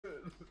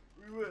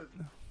You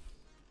win.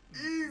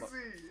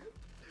 Easy.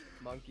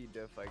 Monkey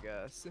diff, I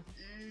guess.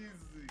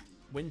 Easy.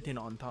 Winton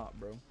on top,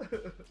 bro.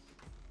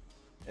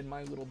 And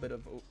my little bit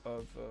of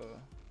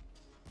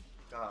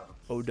God,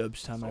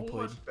 O-dubs time so I played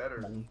much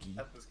better Monkey.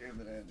 at this game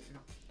than Andy.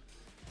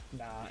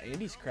 Nah,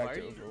 Andy's cracked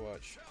at Why are you-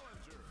 Overwatch.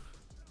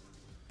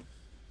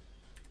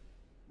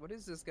 What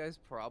is this guy's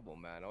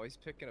problem, man? Always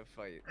picking a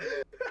fight.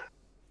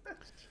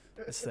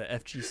 It's the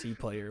FGC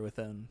player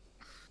within.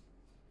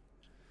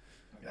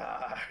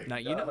 Ah, Now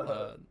you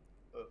know,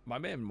 my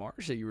man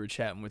Mars that you were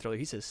chatting with earlier,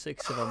 he says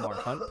 6 of them are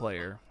Hunt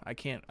player. I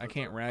can't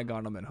rag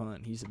on him in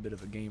Hunt. He's a bit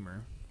of a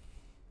gamer.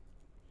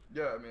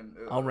 Yeah, I mean,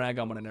 I'll rag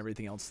on him and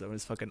everything else though.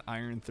 His fucking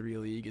Iron 3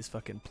 League, his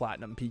fucking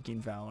Platinum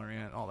peaking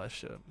Valorant, all that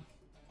shit.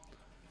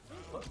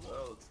 well,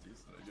 it's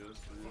decent, I guess.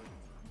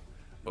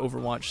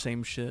 Overwatch,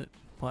 same shit.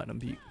 Platinum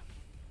peak.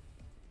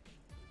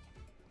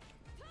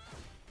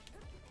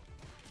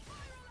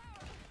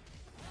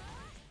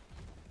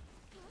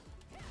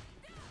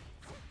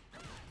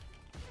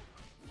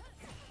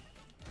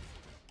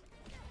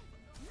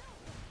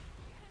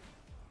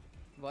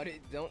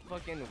 Don't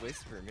fucking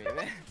whisper me,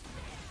 man.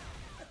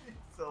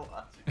 So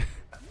watching.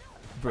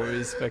 Bro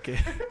is fucking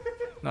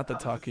not the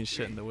talking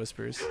shit in the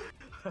whispers.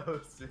 I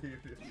was serious.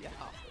 Yeah.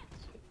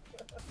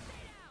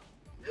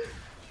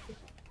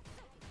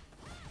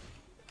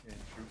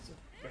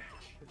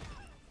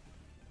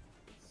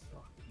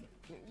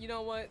 You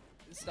know what?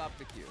 Stop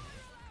the queue.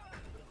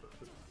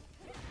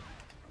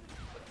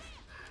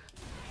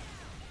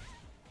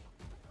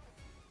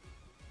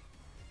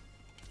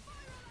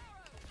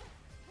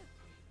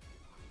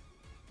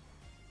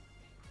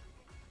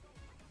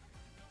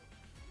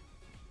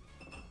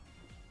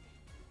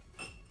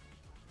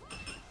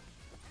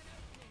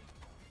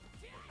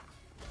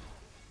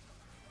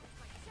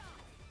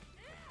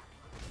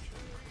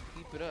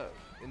 Keep it up.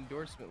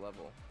 Endorsement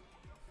level.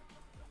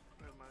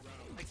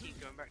 I keep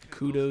going back to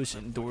Kudos,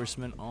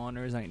 endorsement,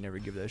 honors. I ain't never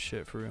give that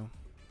shit for real.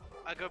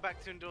 I go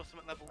back to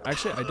endorsement level.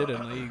 Actually, I did it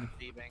in League.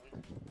 Leaving.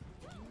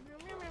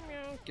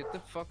 Get the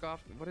fuck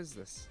off. What is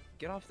this?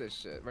 Get off this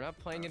shit. We're not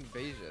playing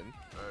Invasion.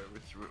 Alright,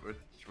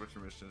 which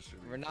mission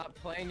should we? We're not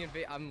playing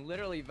Invasion. I'm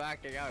literally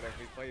backing out if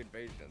we play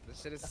Invasion.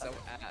 This shit is so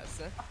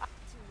ass.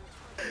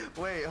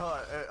 Wait, hold on.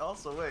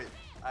 Also, wait.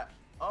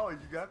 Oh, you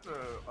got to.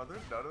 Are there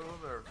none of them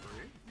that are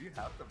free? You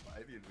have to buy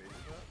the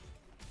invasion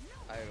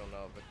map? I don't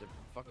know, but they're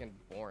fucking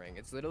boring.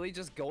 It's literally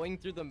just going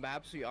through the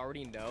maps we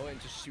already know and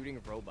just shooting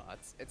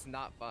robots. It's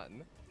not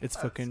fun. It's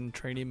fucking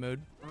training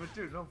mode. But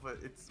dude, no, but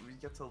it's we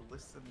get to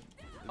listen.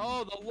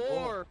 Oh, the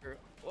lore!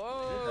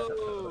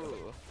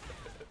 Whoa!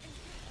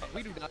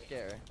 We do not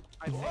care.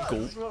 What? Cool.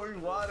 This is what we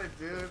wanted,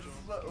 dude. This is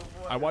what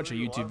I watch a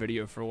we YouTube wanted.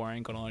 video for a while, I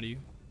ain't gonna lie to you.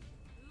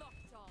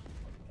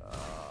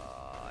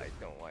 I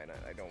don't want it.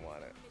 I don't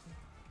want it.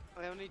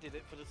 I only did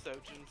it for the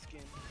Sojin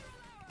skin.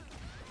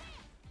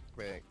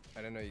 Wait, I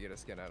didn't know you get a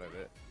skin out of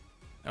it.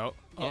 Oh,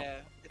 Yeah.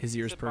 his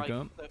ears a perk bike-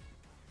 up.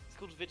 It's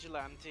called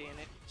Vigilante, and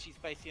she's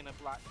basically in a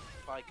black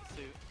biker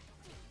suit.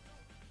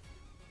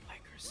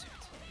 Biker suit.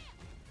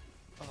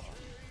 Oh.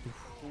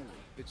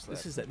 Ooh, bitch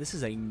This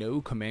is a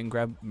no command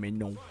grab. I mean,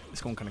 no,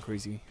 it's going kind of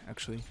crazy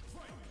actually.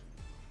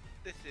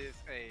 This is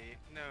a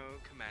no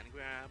command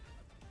grab.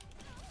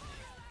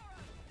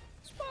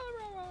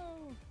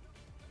 Spyro!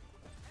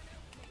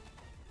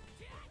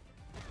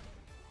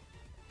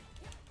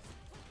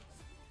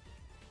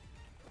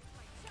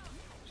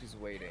 She's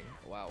waiting.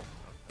 Wow.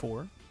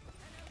 4.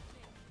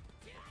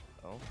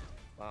 Oh.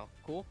 Wow.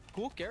 Cool.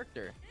 Cool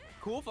character.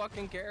 Cool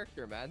fucking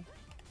character, man.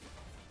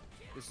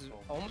 This is.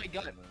 Oh my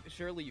god.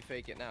 Surely you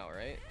fake it now,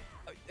 right?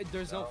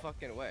 There's no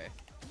fucking way.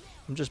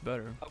 I'm just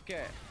better.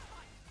 Okay.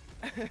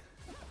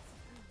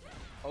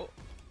 Oh.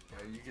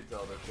 Yeah, you can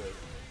tell they're good.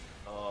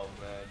 Oh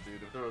man,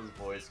 dude, if there was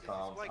voice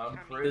comms, why I'm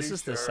Cammy- pretty This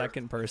is sure. the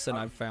second person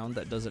I've found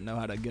that doesn't know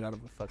how to get out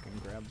of a fucking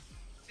grab.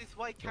 This is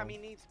why Cammy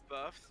needs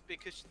buffs,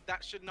 because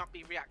that should not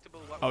be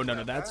reactable whatsoever. Oh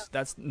no,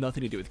 that's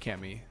nothing to do with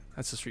Cammy.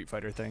 That's a Street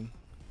Fighter thing.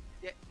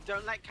 Yeah,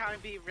 don't let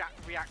Cammy be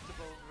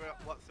reactable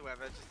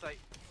whatsoever. Just like,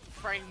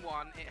 frame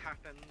 1, it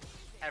happens.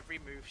 Every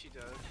move she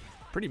does.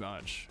 Pretty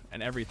much,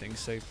 and everything's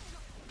safe.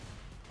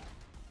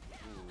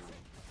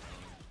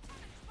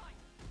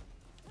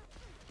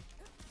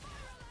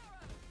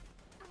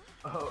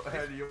 Oh,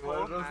 and you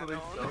want to know something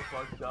man so on.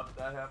 fucked up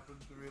that happened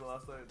to me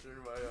last night during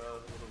my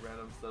little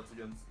random sets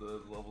against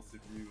the level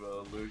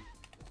CPU Luke.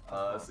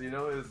 So you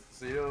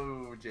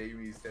know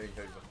Jamie's tank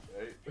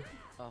right?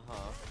 Uh-huh.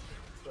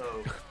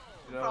 So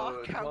you know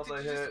Rock, how once did I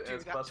you just hit do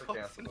it's that, plus a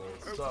Johnson?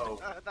 cancel.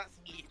 So That's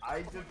evil.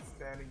 I did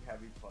standing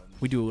heavy punch.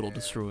 We do a little and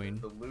destroying.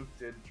 The Luke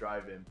did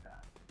drive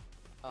impact.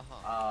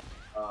 Uh-huh.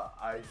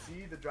 I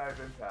see the drive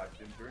impact,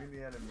 and during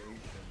the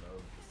animation of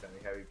the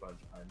standing heavy punch,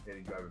 I'm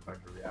hitting drive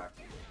impact to react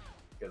to it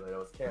because I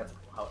know it's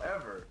cancelable.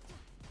 However,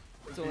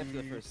 It's only for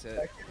the first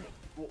hit.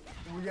 well,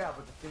 yeah,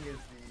 but the thing is,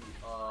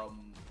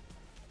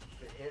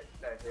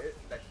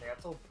 that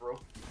cancel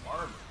broke the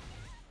armor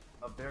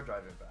of their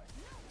drive impact.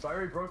 So I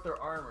already broke their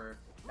armor.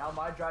 Now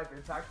my drive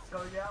impact is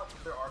coming out,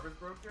 but their armor's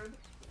broken,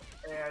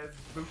 and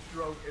Luke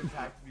drove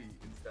impact me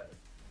instead.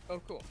 Oh,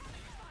 cool.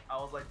 I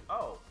was like,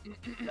 oh,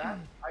 that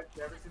I've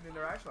never seen an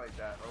interaction like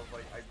that. I was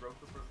like, I broke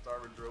the first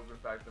armor, drove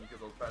impact them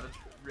because I was trying to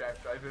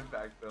drive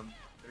impact them,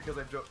 and because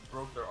I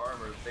broke their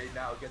armor, they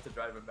now get to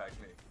drive impact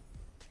me.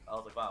 I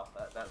was like, wow,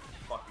 that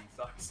fucking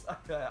sucks.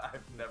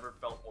 I've never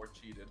felt more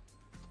cheated.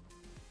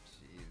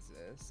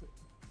 Jesus.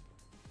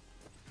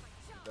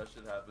 If that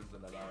shit happens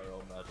in an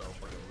IRL match, I'll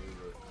fucking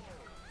lose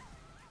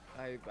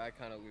it. I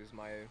kind of lose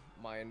my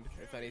mind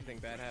if anything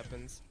bad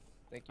happens.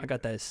 Thank you. I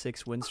got that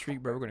 6 win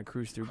streak, bro. We're gonna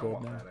cruise through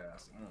gold now.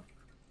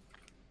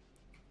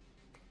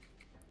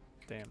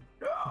 Damn.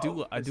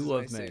 I do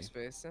love May.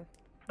 Space.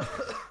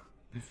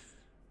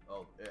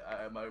 Oh,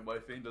 my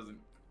thing doesn't.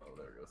 Oh,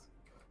 there it goes.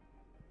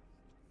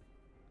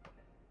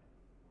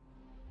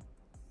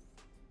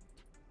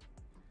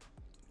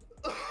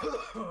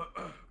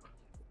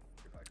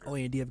 Oh,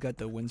 Andy, I've got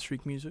the win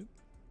streak music.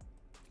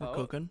 We're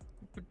cooking.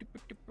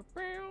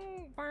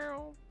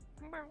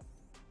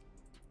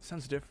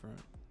 Sounds different.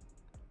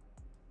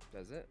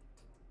 Does it?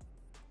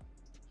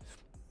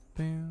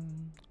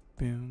 Boom,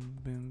 boom,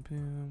 boom,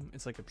 boom.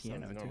 It's like a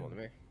piano Sounds normal too.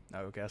 to me.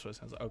 Oh, okay, that's what it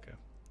sounds like. Okay.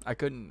 I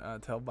couldn't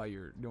tell by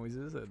your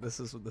noises that this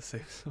is the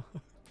same song.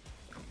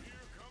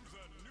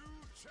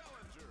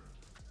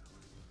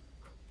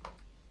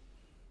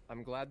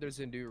 I'm glad there's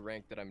a new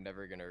rank that I'm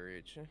never gonna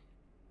reach.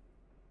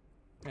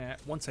 Yeah,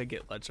 once I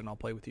get legend, I'll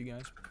play with you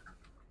guys.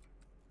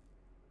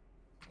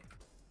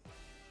 What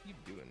you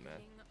doing, man?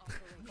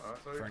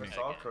 Honestly, I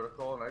saw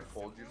critical and I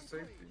pulled you to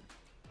safety.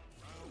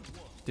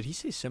 Did he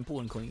say simple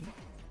and clean?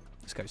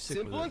 This guy's sick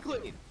Simple with and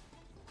clean.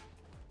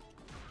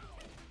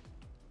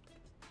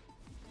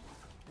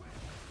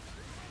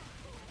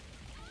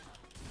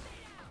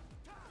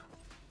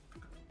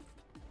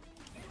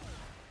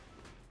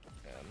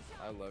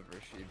 I love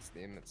Rashid's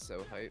theme, it's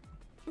so hype.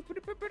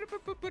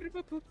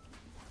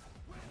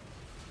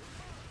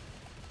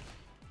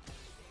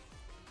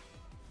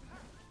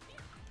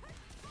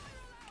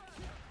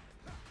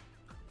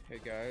 Hey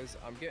guys,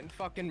 I'm getting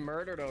fucking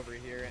murdered over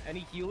here.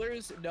 Any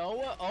healers?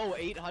 No? Oh,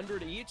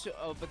 800 each?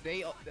 Oh, but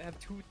they have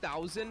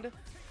 2,000?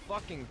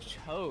 Fucking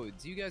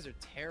chodes. You guys are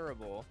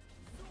terrible.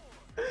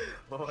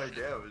 Oh my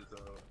damage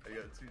though. I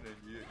got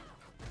 298.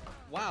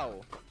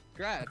 Wow.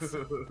 Congrats.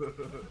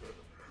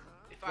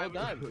 If I Well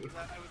done. I would be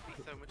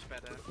so much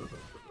better.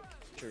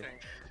 True.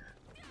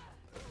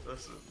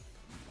 Listen,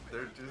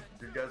 they're just,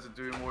 you guys are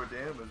doing more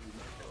damage than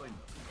killing them.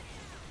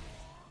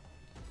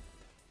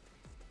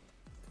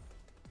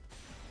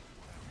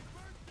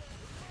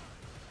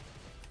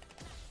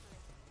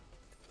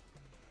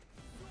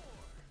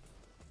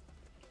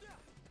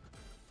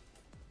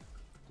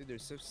 Dude, they're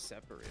so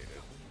separated.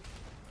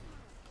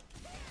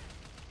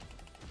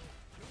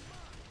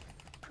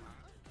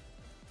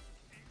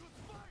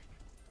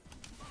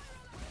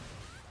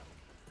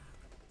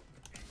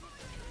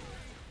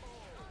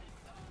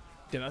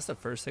 Damn, that's the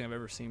first thing I've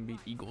ever seen beat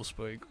Eagle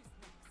Spike.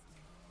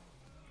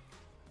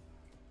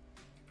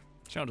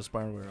 Shout out to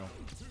Spiral Arrow.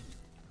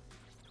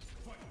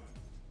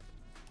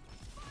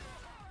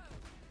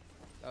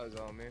 That was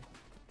all me.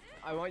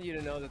 I want you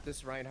to know that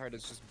this Reinhardt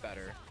is just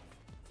better.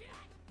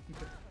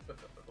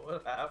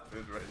 What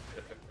happened right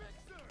there?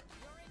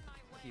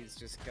 He's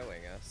just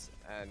killing us,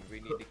 and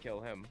we need to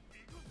kill him.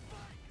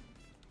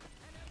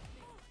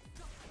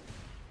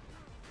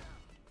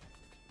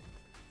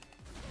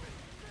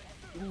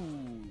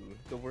 Ooh,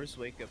 the worst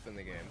wake up in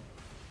the game.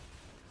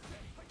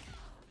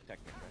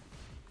 Technically.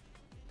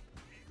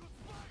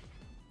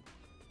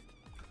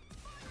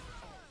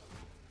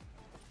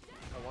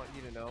 I want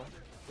you to know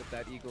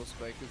that Eagle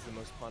Spike is the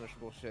most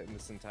punishable shit in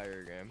this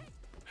entire game.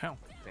 How?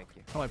 Thank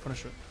you. How do I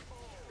punish it?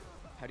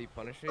 How do you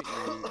punish it?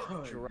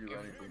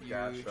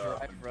 You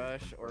drive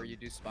rush, or you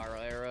do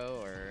spiral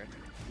arrow, or...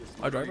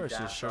 Oh, drive rush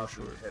is so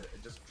short.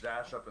 Just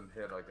dash up and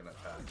hit like an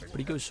attack. But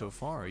he goes so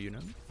far, you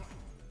know?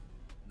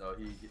 No,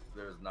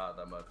 there's not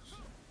that much.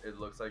 It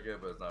looks like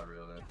it, but it's not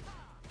real then.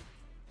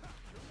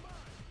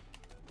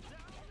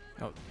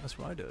 Oh, that's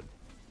what I did.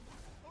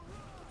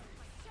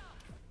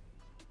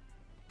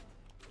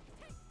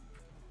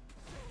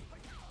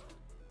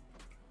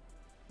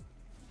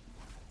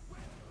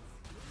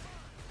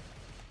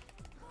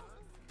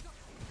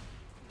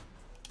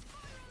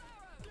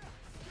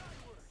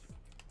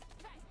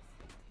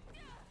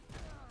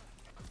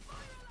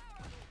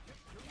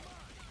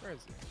 Where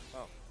is he?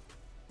 Oh.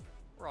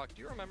 Rock,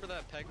 do you remember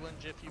that Peglin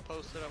GIF you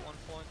posted at one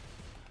point?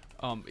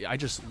 I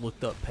just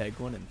looked up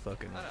Peglin and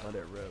fucking let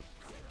it rip.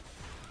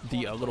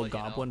 The little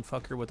goblin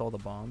fucker with all the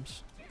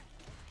bombs.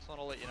 Just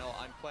want to let you know,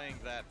 I'm playing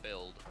that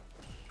build.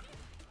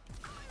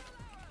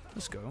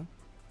 Let's go.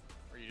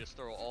 Where you just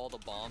throw all the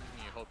bombs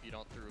and you hope you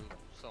don't throw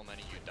so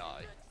many you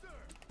die.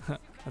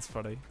 That's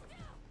funny.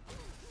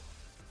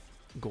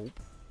 Gulp.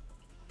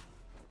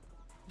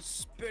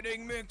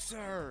 Spinning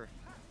mixer!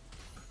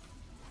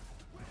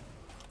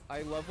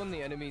 I love when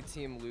the enemy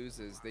team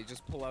loses, they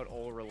just pull out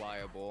all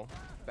reliable.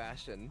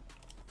 Bastion.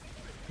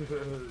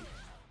 I'm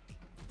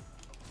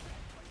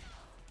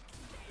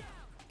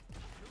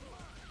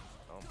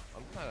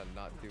kinda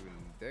not doing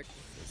dick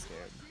this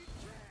game.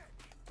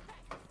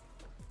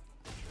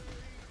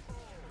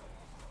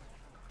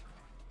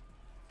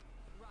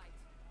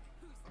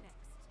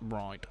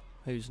 Right.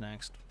 Who's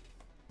next?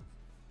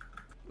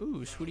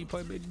 Ooh, sweetie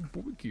pie made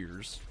boy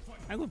gears.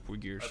 I love boy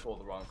gears. I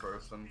pulled the wrong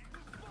person.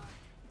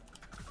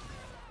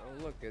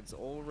 Oh look, it's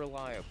all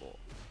reliable.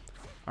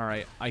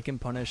 Alright, I can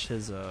punish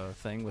his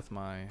thing with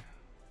my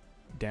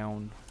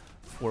down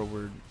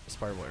forward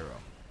spiral arrow.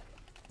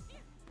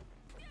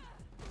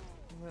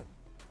 What?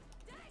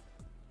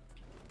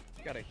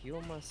 Gotta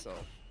heal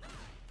myself.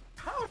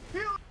 How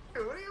heal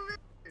you? What do you mean?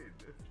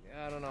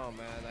 Yeah, I don't know,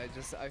 man.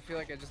 I feel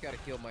like I just gotta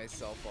heal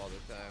myself all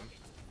the time.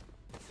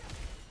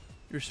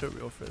 You're so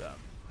real for that.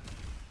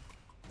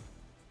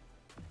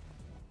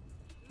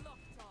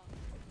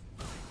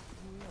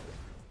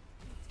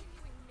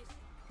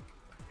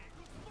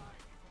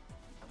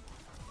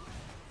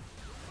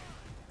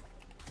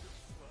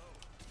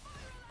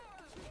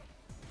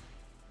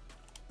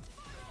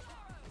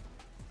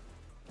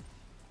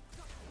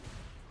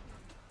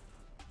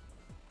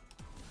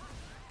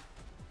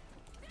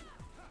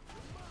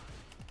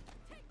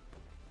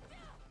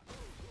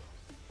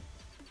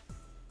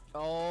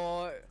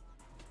 Oh,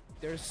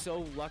 they're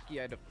so lucky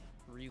I had to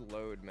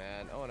reload,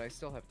 man. Oh, and I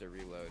still have to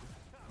reload.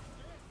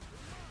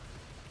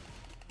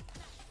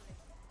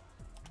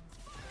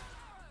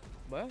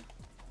 What?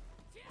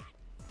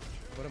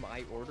 What am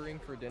I ordering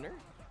for dinner?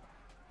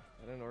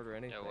 I didn't order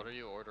anything. Yeah, what are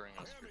you ordering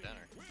us for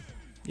dinner?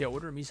 Yeah,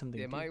 order me something.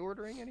 Am I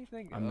ordering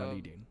anything? I'm not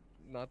eating.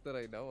 Not that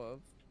I know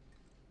of.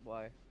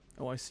 Why?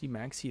 Oh, I see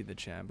Maxi in the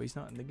chat, but he's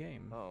not in the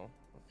game. Oh,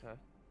 okay.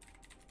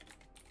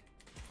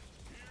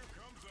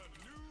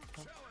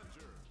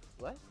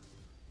 What?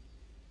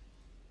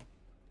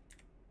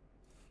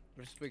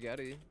 For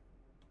spaghetti.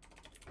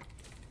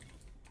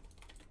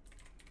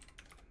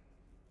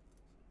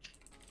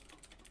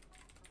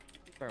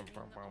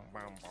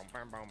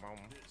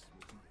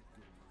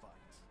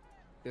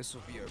 This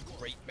will be a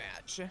great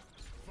match.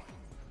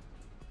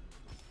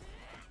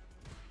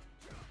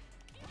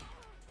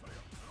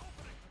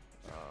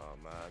 Oh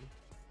man.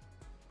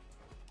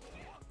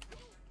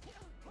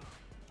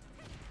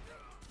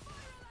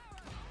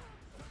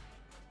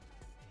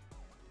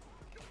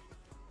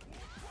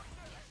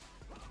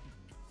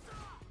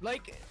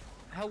 Like,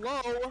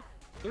 hello?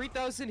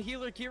 3000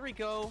 healer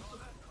Kiriko.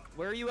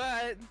 Where are you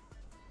at?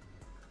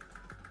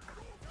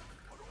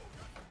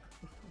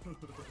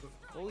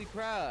 Holy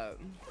crap.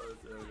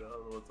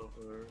 What's up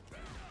with her?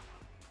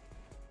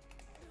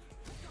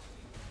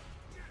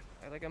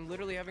 I'm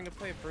literally having to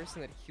play a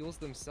person that heals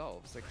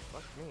themselves. Like,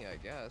 fuck me, I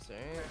guess,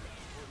 right?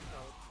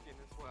 Skin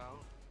as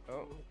well.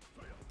 Oh.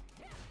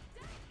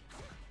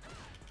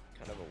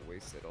 Kind of a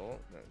wasted ult.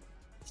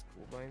 That's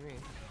cool by me.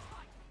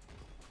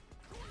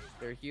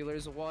 Their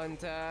healer's one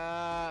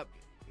tap.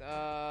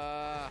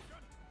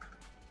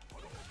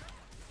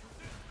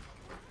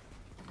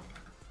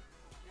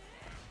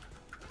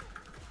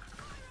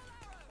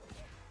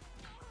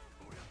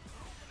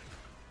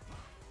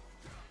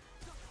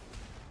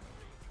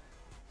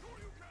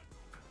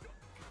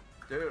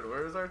 Dude,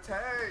 where's our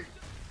tank?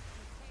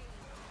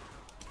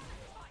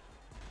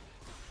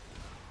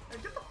 Hey,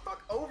 get the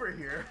fuck over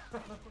here.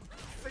 I'm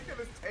sick of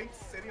this tank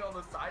sitting on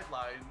the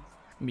sidelines.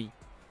 Me.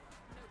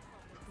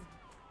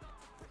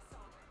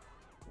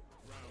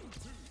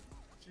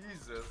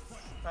 Jesus.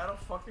 How to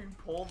fucking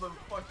pull the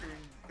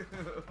fucking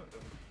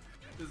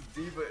this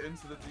diva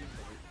into the team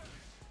fight.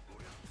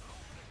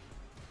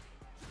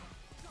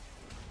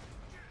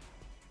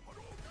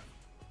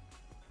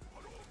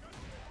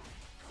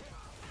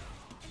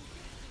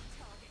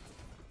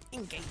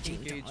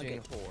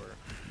 Engaging whore.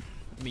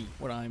 Me.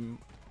 When I'm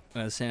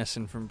an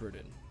assassin from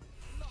Britain.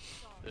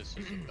 This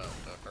is about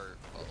to hurt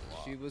a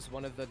lot. She was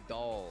one of the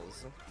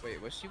dolls.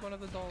 Wait, was she one of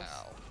the dolls?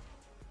 Ow.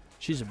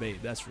 She's a babe,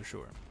 that's for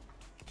sure.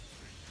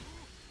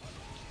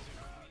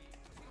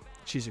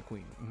 She's a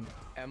queen.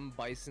 M.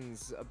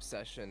 Bison's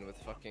obsession with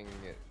fucking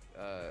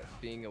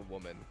being a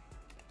woman.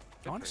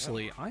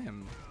 Honestly, I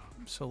am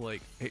so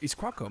like. It's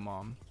Croco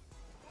Mom.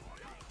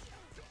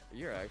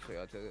 You're actually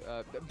autistic.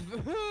 I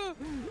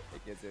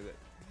can't say that.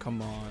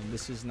 Come on,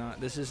 this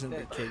isn't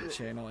the Cake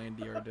Channel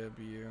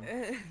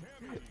NDRW.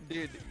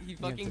 Dude, he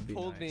fucking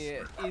pulled me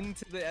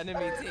into the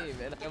enemy team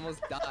and I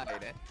almost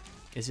died.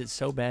 Is it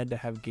so bad to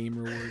have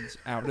gamer words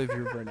out of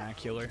your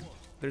vernacular?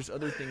 There's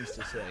other things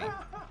to say.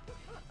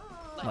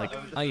 Like,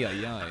 ay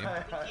ay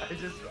ay.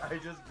 I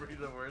just breathe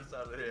the words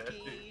out of the head.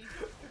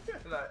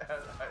 And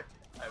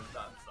I'm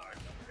not sorry.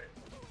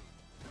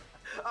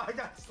 I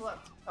got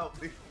slept. Help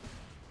me.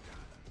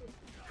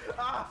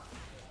 Ah!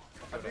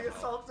 I'm being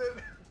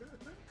assaulted.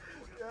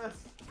 Yes.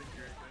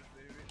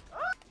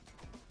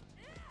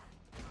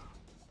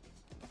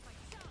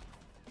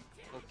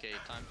 Okay,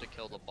 time to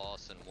kill the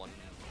boss in one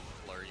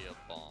flurry of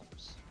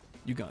bombs.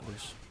 You got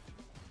this.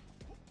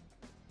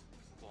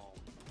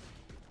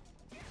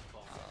 Which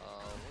one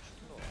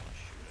do I want to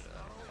shoot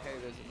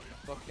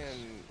at? Hey,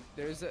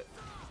 there's a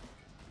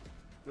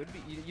would be,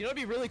 you know, it'd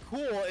be really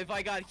cool if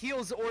I got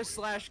heals or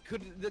slash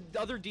the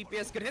other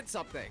DPS could hit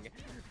something.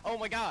 Oh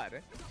my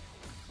god.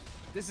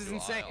 This is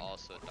insane. I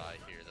also die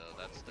here though,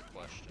 that's the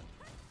question.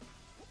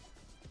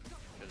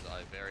 Because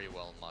I very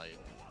well might.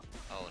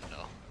 Oh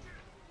no.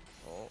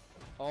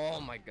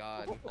 Oh my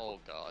god. Oh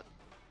god.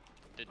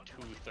 Did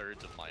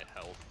 2/3 of my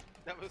health,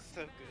 That was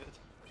so good.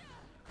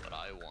 but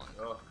I won.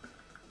 Oh.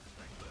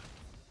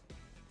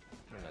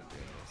 We're not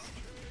doing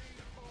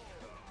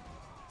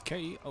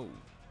this. KO.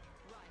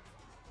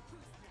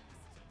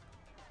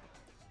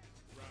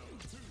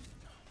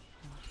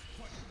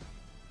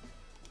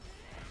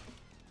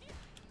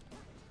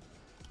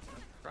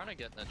 Trying to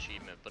get an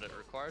achievement, but it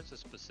requires a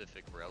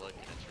specific relic,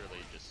 and it's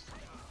really just...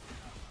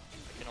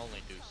 I can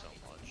only do so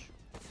much.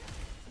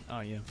 Oh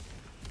yeah.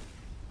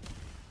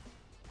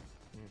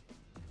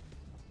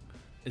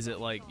 Is it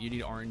like you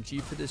need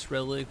RNG for this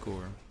relic,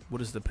 or what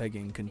does the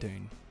pegging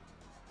contain?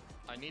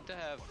 I need to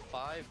have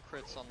 5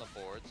 crits on the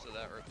board, so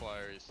that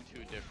requires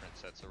 2 different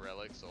sets of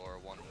relics, or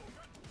 1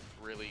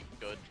 really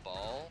good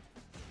ball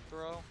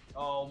throw.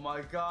 Oh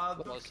my god,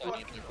 the Plus I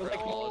need to fucking crit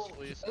roll.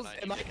 flawlessly, so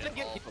I need to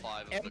get all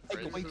 5 of the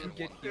crits going to in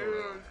get one healed?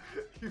 throw.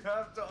 Dude, you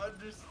have to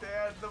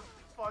understand the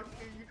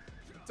fucking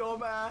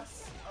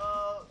dumbass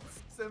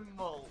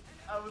symbol.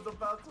 I was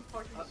about to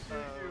fucking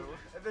shoot you,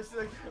 and then she's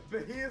like,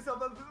 but he is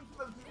something.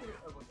 I'm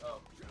like, oh,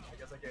 I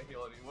guess I can't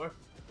heal anymore.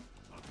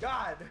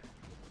 God!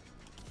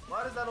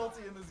 Why does that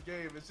ulti in this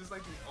game? It's just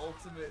like the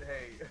ultimate,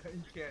 hey,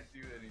 you can't do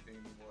anything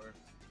anymore.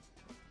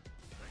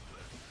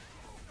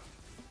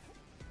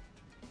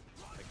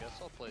 I guess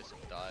I'll play some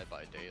Die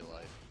by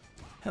Daylight.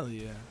 Hell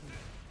yeah.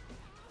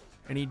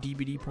 Any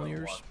DBD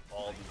players?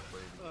 All these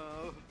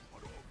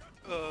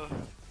ladies.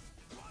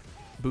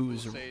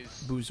 Boo's Who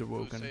says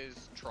awoken.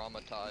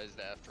 traumatized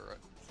after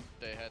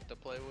they had to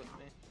play with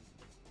me?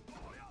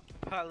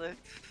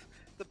 Pallets.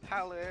 The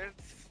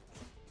pallets.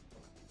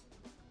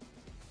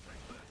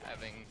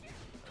 Having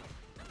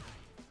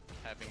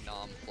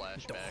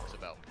flashbacks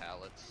about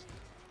pallets.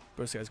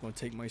 Bro, this guy's gonna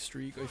take my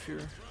streak, I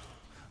fear.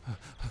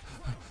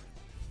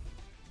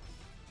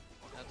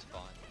 That's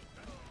fine.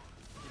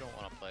 If you don't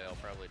want to play, I'll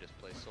probably just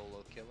play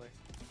solo killer.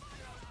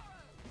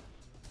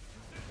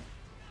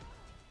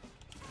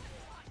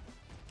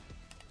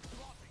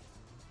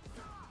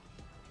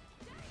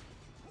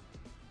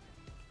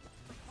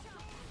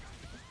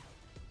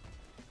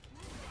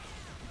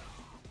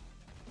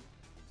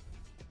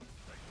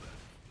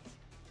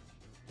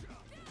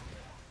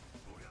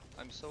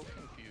 I'm so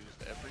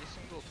confused. Every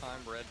single time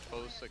Red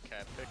posts a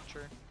cat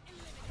picture,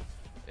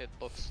 it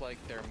looks like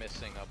they're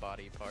missing a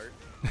body part.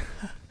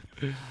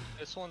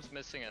 This one's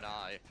missing an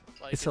eye.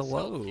 Like, It's a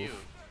low. So cute.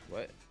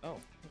 What? Oh.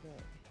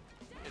 Okay.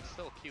 It's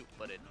still cute,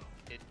 but it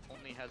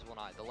only has one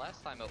eye. The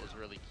last time it was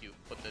really cute,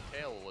 but the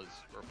tail was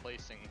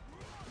replacing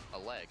a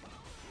leg.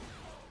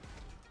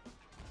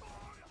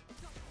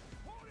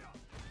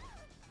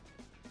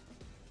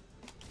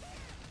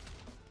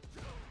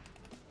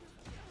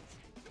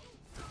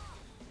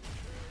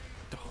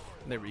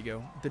 There we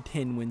go. The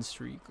 10-win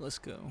streak. Let's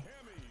go.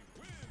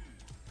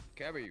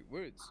 Cammy,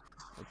 Woods.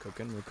 We're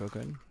cooking. We're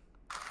cooking.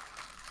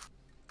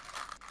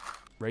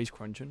 Ray's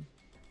crunching.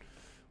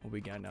 What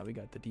we got now? We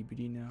got the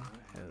DBD now.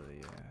 Hell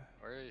yeah.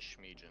 Where is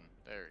Schmeejin?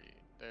 There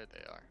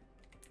they are.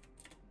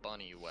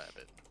 Bunny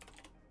Wabbit.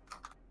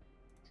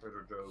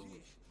 Trader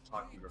Joe's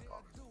hockey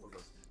ripoff.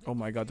 Oh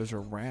my god, there's a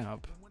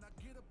rap.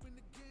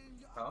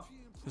 Huh?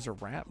 There's a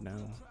rap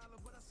now.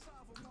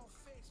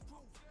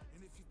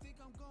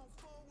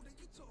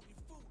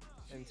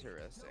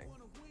 Interesting.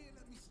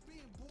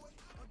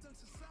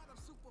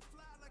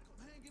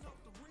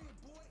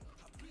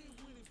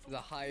 The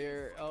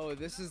higher. Oh,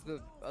 this is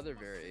the other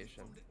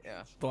variation.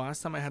 Yeah. The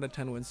last time I had a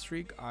 10-win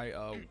streak, I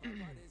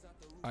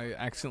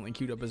accidentally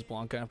queued up as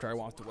Blanca after I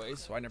walked away,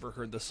 so I never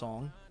heard the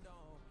song.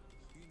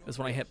 That's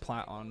when I hit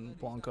plat on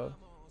Blanca.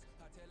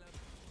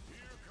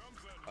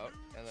 Oh,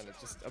 and then it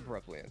just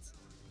abruptly ends.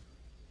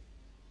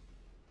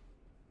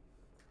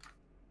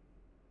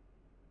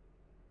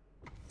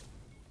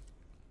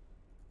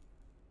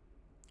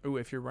 Ooh,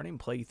 if you're running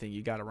Plaything,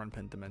 you gotta run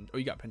Pentimento. Oh,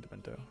 you got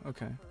Pentimento.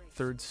 Okay.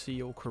 Third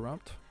Seal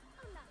Corrupt.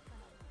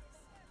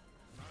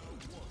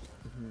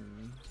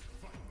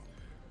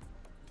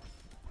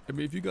 I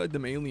mean, if you got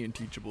them alien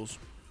teachables,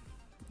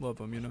 love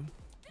them, you know?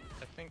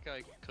 I think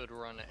I could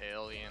run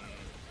Alien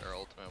or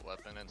Ultimate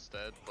Weapon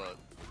instead, but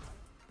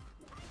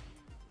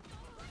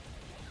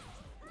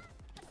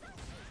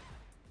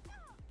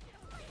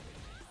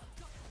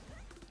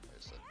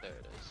there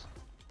it is.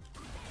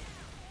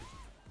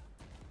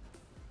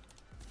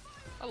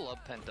 I love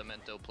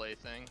Pentimento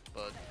Plaything,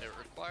 but it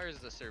requires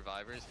the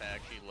survivors to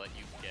actually let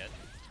you get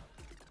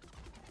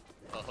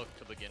a hook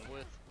to begin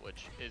with,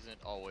 which isn't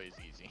always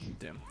easy.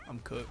 Damn, I'm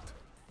cooked.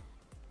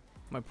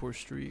 My poor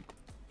streak.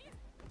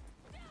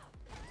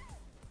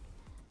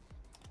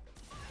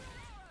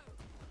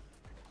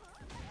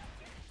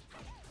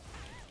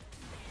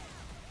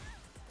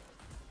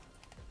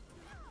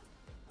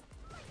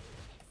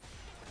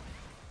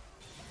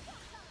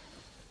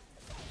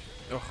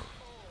 Oh,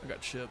 I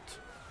got chipped.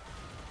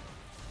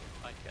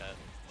 Hi, Cat.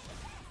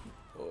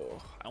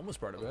 Oh, I almost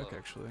brought it Hello. back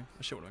actually.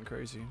 That shit would've been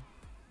crazy.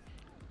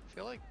 I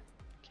feel like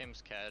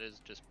Kim's cat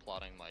is just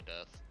plotting my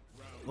death.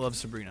 Love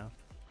Sabrina.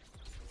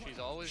 She's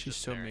always She's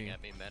just so staring mean.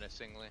 at me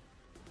menacingly.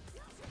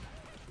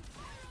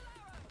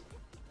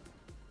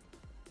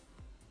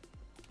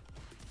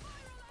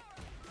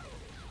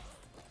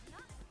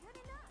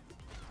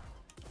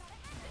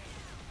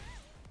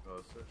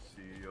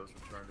 CEOs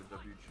return to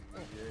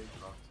WGA,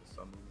 talk to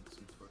some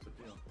sort of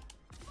deal.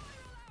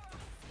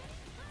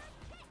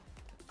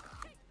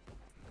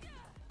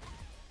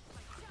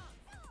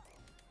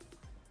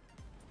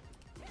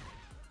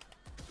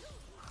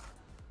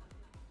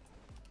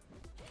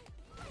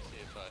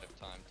 See if I have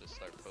time to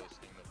start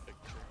posting the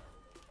picture.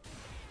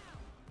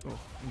 Oh,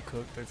 I'm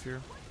cooked, I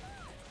fear.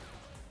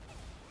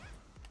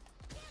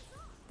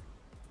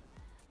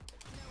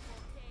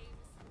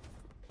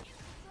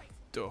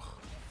 Ugh.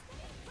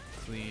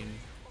 Clean.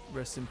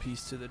 Rest in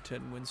peace to the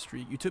 10-win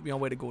streak. You took me all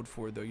the way to gold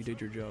 4 though. You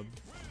did your job.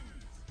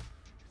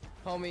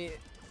 Homie.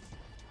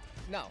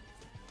 No.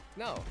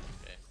 No.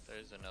 Okay,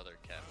 there's another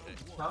catfish.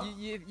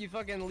 You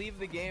fucking leave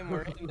the game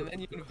we're in and then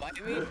you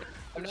invite me?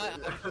 I'm not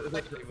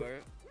anymore.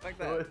 Fuck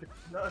that.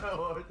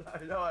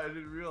 No, I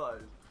didn't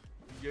realize.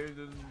 The game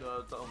didn't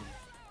tell me.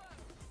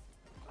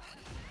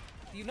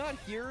 Do you not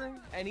hear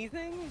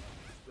anything?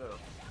 No.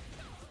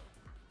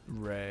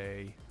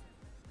 Ray.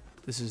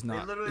 This is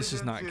not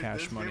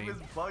cash money. This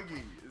game is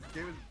buggy. This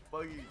game is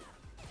buggy.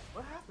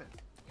 What happened?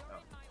 Oh.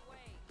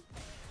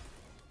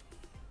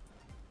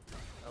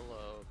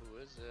 Hello, who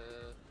is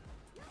it?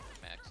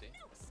 Maxi.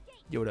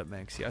 Yo, what up,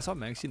 Maxi? I saw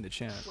Maxi in the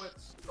chat. Quit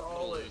I'll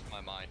stalling. lose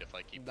my mind if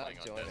I keep Not playing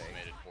on joining.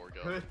 Decimated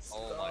Forgo. Quit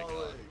Oh my god.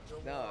 stalling.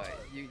 Come No, on.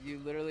 you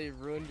literally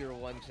ruined your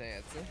one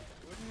chance. What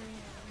do you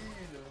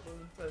mean? It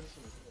was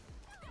unintentional.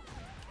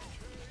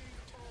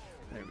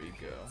 There we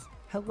go.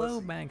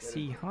 Hello,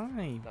 Pussy. Maxi.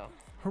 Hi. No.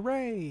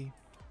 Hooray.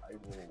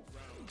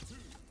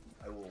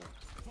 I will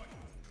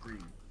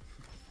scream.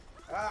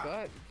 Go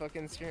ahead,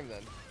 fucking scream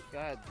then. Go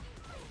ahead.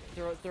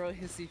 Throw a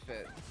hissy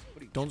fit.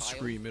 What are you, Don't child?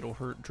 scream. It'll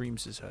hurt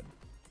Dreams' head.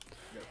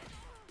 Yep.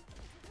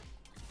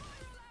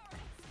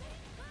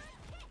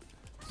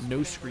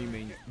 No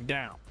screaming.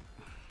 Down.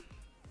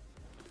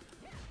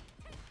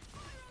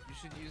 You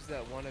should use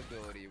that one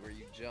ability where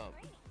you jump.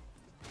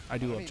 I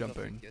do don't love even know if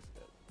you jumping. get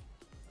that.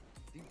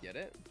 Do you get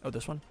it? Oh,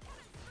 this one?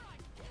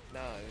 No,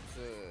 it's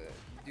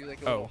you do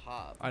like a little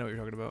hop. I know what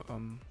you're talking about. Oh.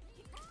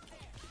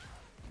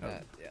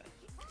 That, yeah.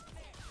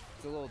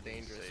 It's a little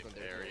dangerous Safe when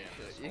they're area doing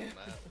in this shit. whole Yeah.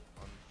 map.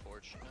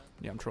 Unfortunate.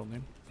 Yeah, I'm trolling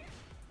him. Hey,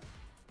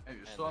 you're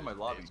And still in my there's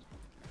lobby. base.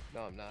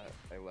 No, I'm not.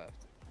 I left.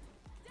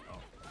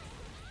 Oh.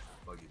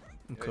 Buggy, man.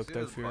 I'm Yeah, cooked, see,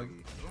 I it is fear. buggy. What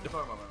are you talking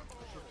about, man?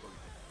 That's just buggy.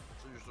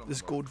 So you're still in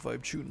This my gold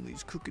vibe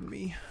Chun-Li's cooking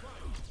me.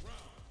 lobby.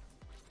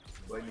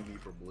 Blaming me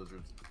for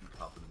blizzards and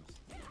confidence.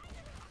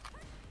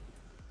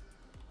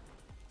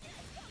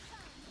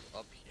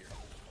 Up here.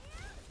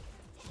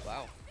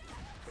 Wow.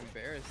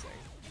 Embarrassing.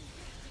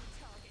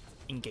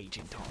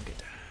 Engaging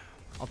target.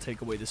 I'll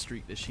take away the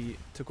streak that she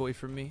took away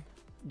from me.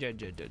 Ja.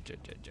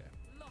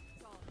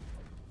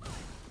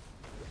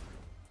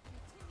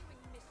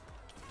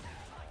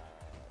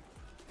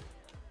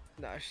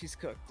 Nah, she's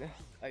cooked.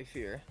 I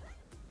fear.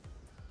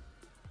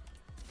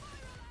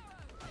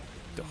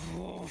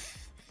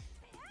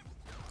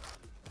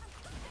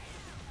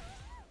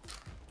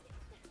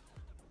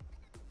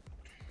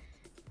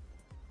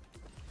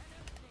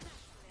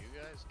 You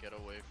guys get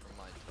away from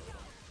my totem.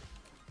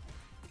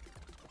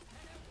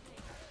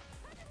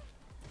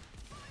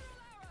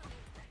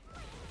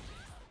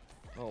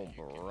 Oh,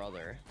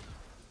 brother.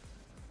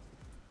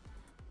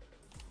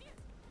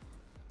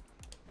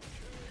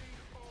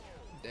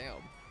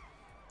 Damn.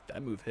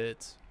 That move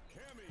hits.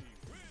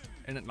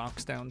 And it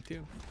knocks down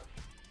too.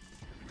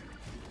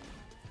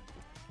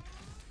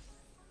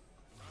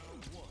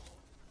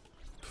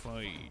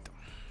 Fight.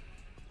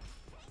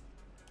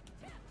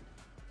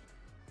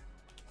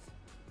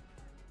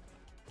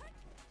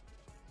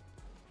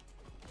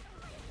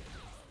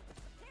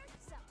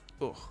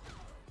 Ugh.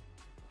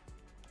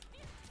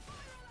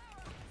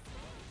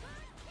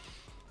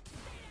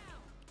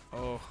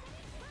 Oh,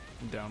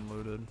 I'm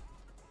downloaded.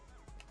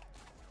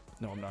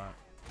 No, I'm not.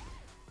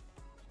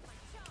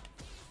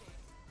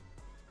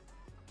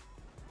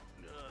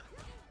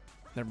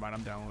 Never mind,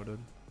 I'm downloaded.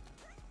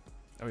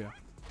 Oh yeah.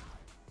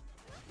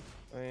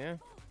 Oh, yeah?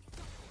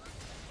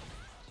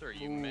 Sir,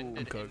 you Ooh, meant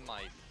it in cooked.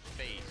 my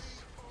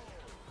face.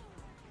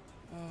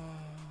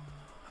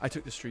 I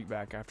took the streak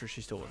back after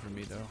she stole it from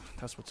me, though.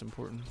 That's what's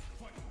important.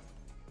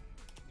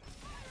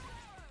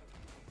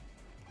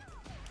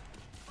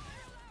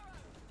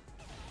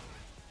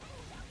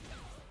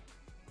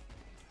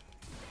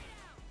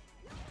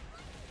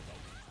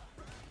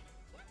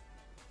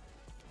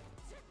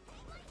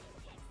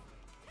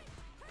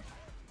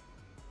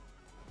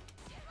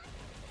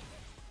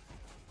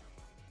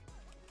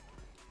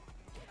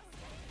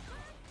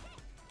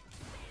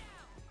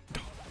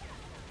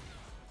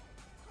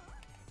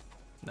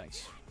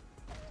 Nice.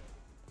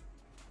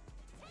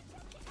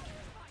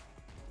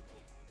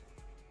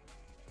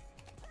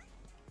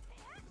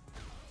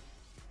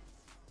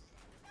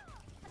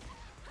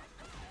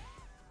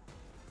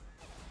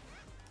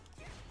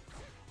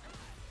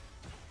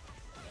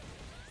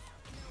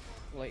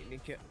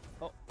 Lightning kit.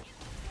 Oh,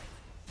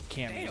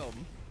 Cammy. damn.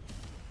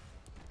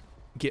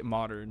 Get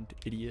modern,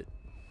 idiot.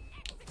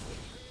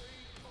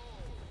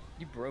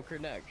 You broke her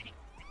neck.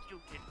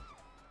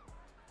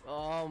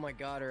 Oh my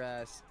god, her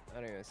ass.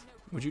 Anyways,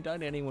 Would you die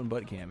to anyone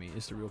but Cammy?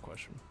 Is the real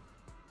question.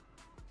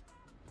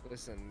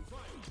 listen,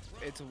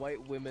 it's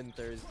White Women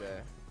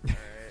Thursday.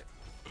 Alright.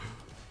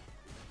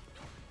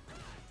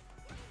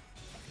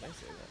 Did I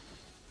say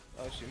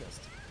that? Oh, she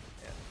missed.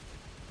 Yeah.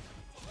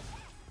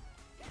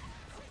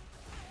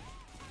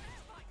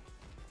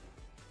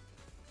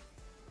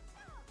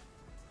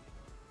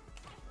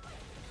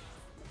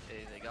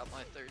 Okay, they got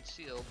my third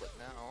seal, but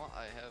now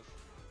I have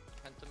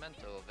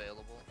Pentimento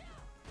available.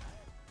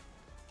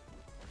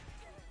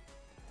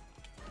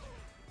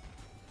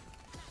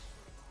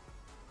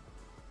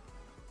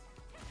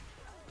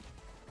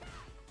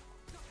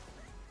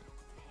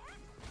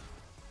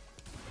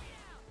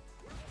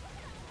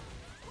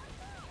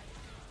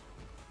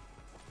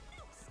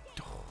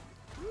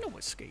 No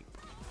escape.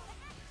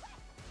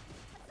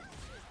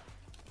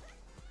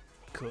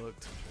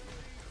 Cooked.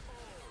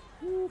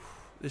 Woo.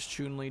 This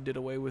Chun-Li did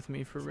away with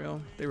me for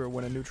real. They were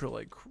winning neutral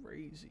like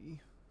crazy.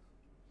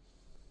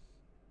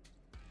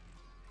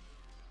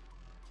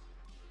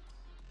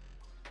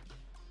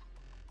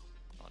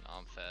 Oh no,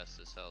 I'm fast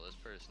as hell. This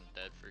person's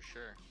dead for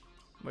sure.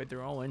 Wait,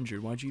 they're all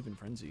injured. Why'd you even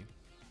frenzy?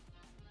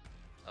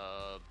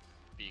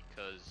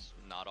 Because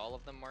not all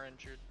of them were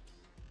injured.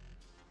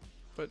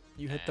 But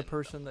you hit the And-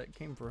 person that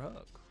came for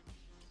Huck.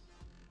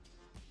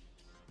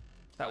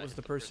 That I was hit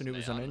the the person who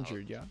person was they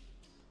uninjured, unhooked.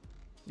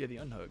 yeah? Yeah, the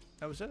unhook.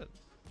 That was it.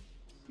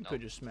 You Nope,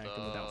 could just smack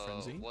him without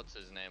frenzy. What's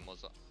his name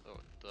was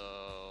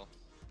the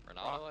Ronaldo,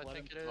 I let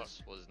think him it cook.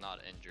 is, was not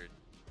injured.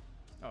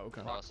 Oh,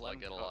 okay. Plus, let I him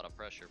get a cook. lot of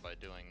pressure by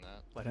doing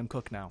that. Let him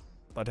cook now.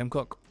 Let him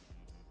cook.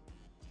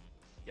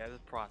 Yeah, the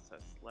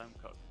process. Let him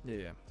cook. Yeah,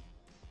 yeah.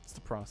 It's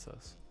the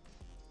process.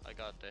 I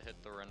got to hit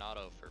the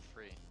Renato for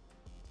free.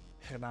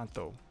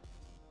 Renato.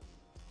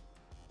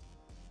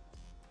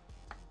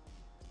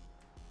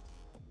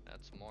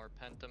 That's more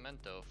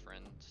Pentimento,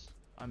 friends.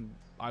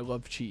 I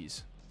love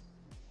cheese.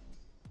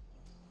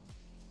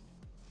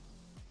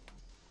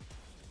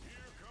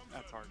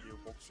 That's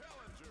arguable.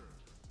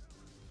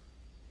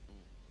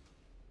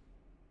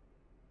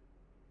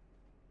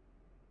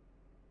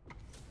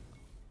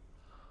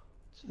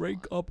 It's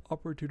Rank fun. up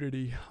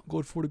opportunity.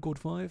 Gold 4 to gold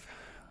 5.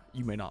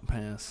 You may not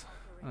pass.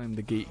 I am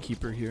the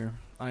gatekeeper here.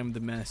 I am the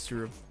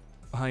master of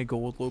high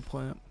gold, low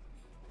plat.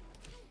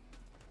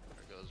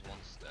 There goes one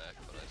stack,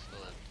 but I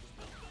still have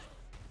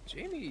 2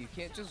 million. Jamie, you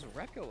can't just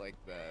wreck it like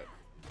that.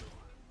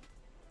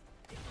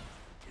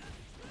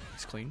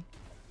 He's clean.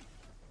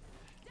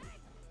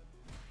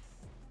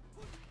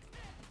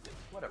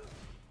 Whatever.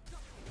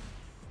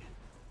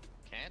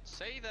 Can't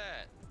say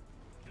that.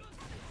 Kill.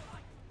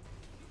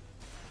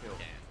 Can.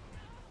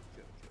 Kill,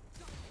 kill.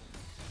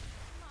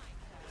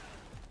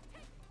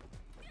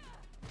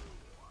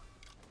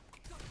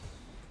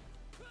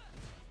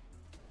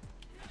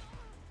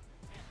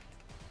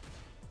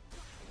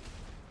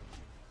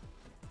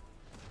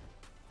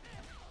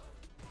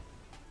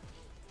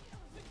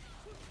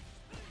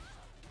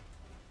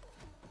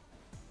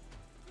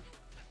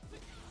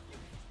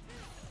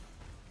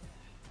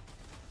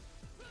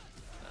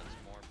 That's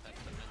more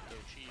Pentimento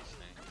cheese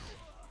things.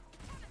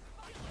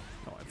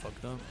 Oh, I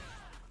fucked up.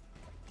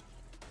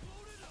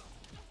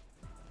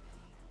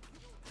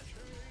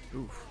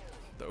 Oof.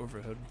 The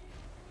overhead.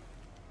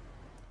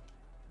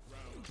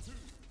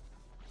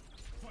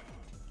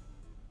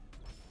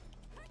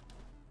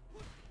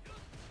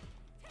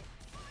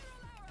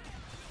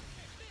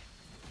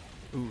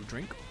 Ooh,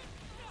 drink.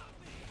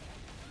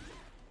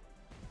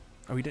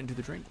 Oh, he didn't do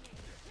the drink.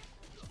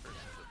 This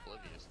person's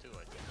oblivious too,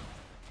 I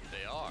think.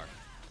 They are.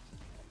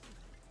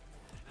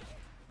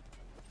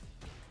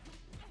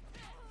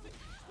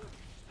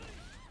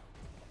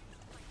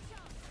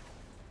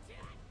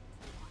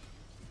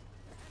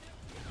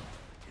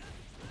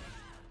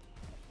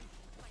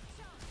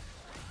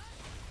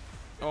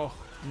 Oh,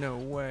 no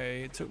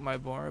way. It took my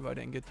barb. I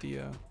didn't get the,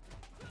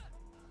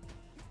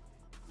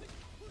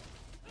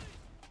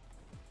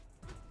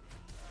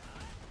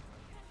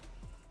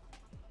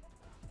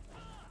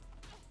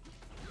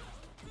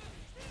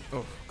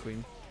 Oh,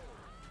 clean.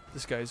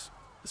 This guy's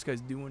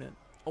doing it.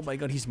 Oh my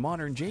god, he's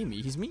modern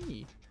Jamie. He's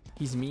me.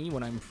 He's me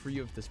when I'm free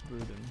of this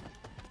burden.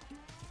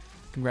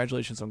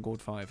 Congratulations on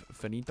gold 5.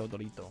 Finito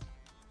Dorito.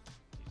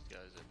 These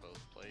guys are both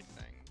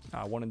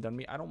playthings. One and done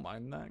me. I don't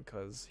mind that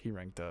because he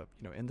ranked up,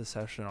 you know, in the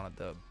session on a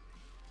dub.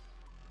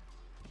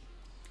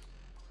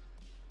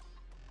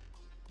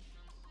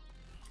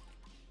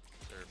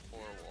 Their 4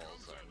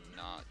 walls are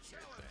not your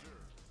thing.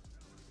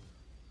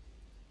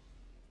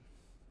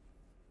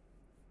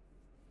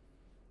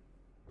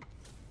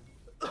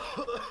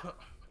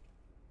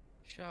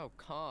 Shao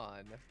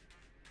Kahn.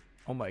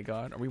 Oh my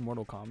god, are we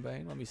Mortal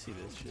Kombat? Let me see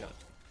this shit.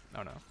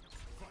 Oh no.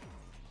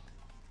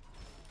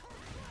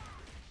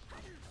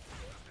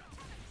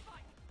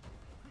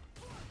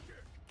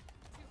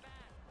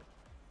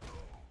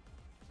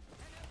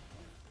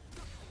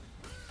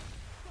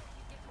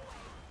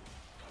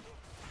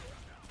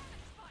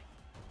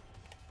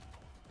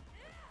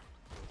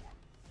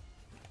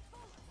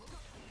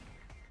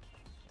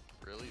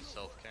 Really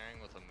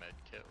self-carrying with a med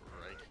kit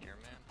right here,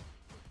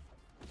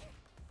 man?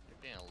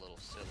 Being a little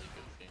silly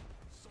goofy.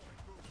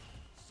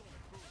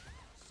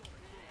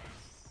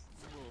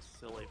 A little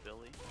silly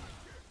Billy.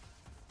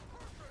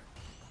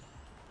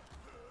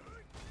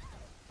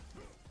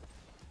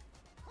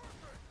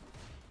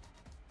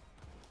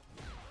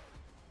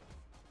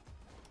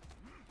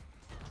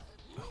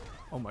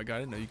 Oh my god, I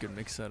didn't know you could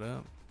mix that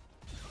up.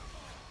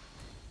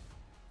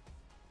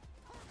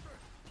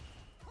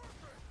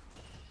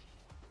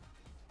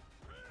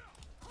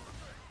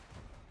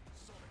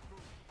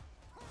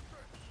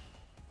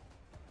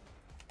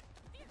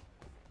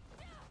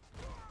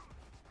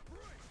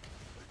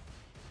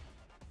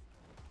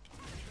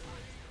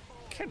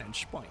 Cannon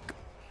spike.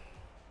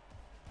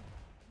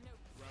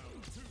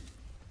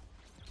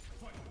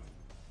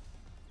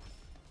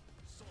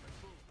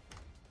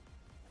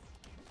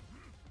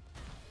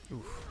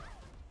 Oof.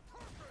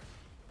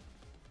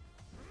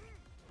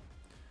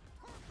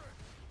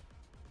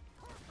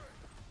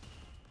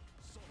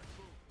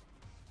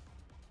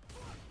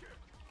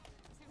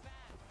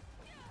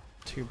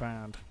 Too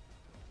bad.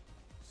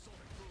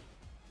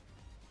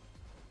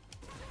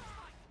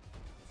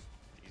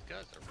 These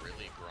guys are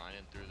really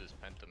grinding through this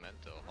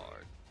Pentimento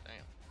hard.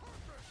 Damn.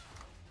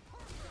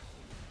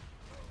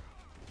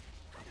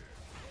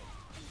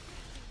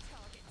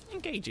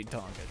 Engaging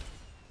target.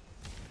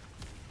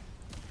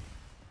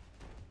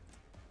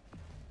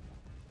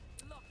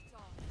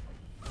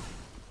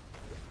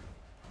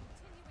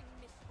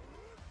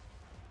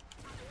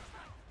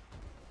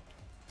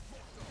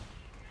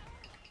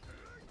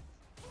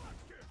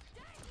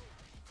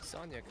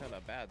 Sonya kind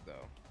of bad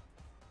though.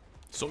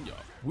 Sonya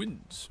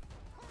wins.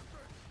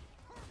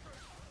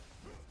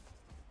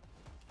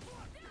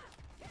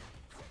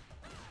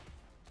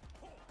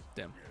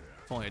 Damn.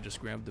 If only I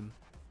just grabbed him.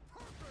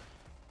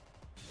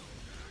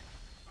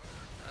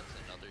 That's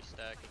another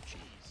stack of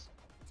cheese.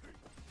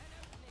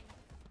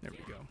 There we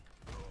go.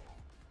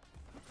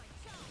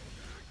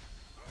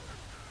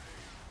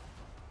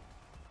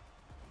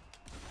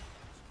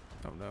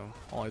 Oh no.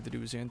 All I have to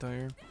do is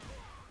anti-air.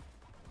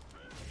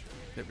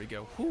 There we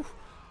go. Whew.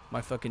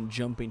 My fucking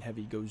jumping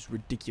heavy goes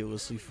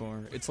ridiculously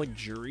far. It's like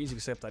juries,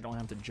 except I don't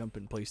have to jump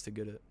in place to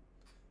get it.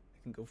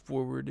 It can go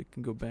forward, it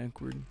can go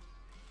backward.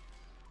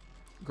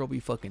 Girl be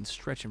fucking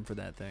stretching for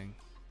that thing.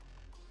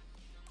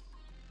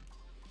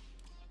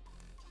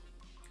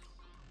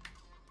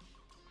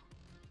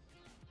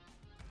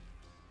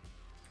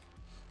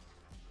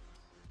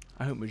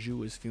 I hope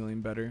Maju is feeling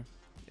better.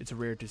 It's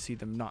rare to see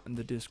them not in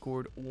the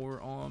Discord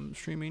or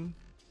streaming.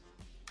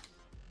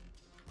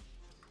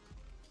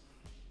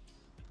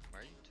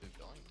 Where are you two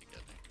going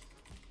together?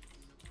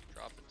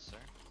 Drop it, sir.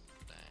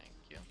 Thank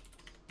you.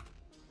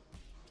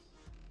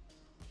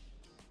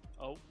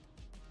 Oh.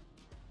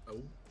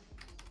 Oh.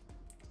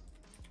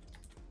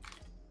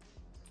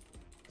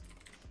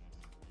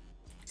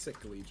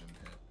 Sick Legion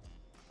hit.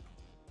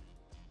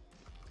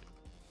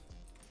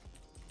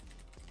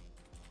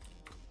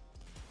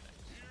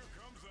 Here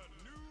comes a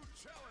new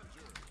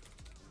challenger.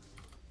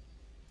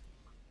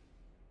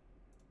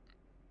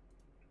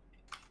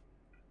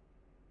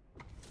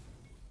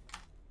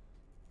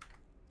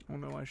 I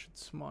don't know, I should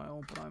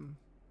smile, but I'm...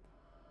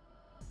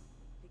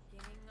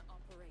 Beginning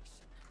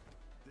operation.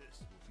 This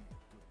will be a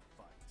good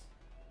fight.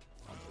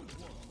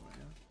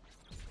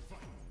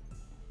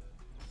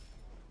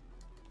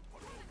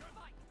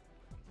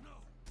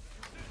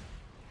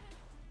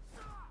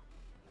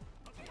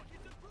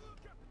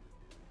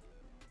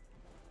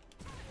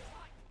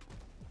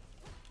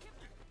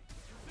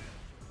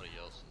 Somebody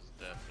else is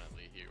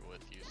definitely here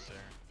with you, sir.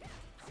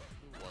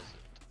 Who was it?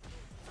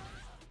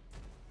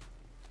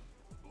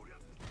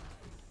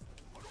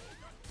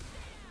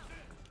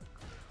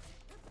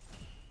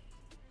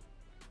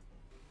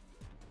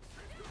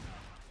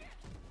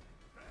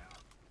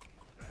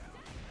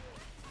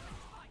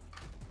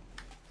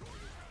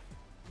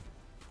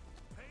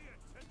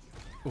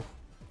 Oh.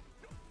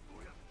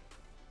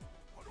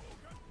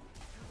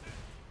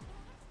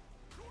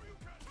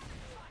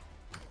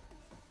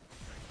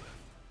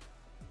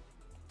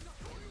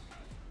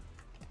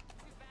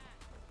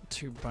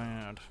 Too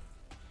bad.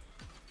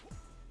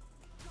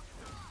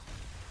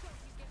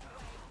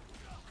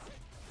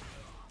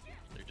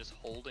 They're just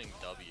holding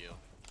W.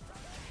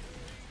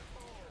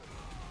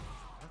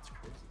 That's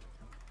crazy.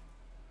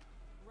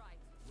 Right.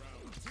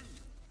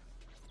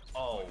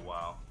 Oh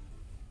wow.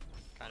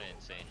 Kinda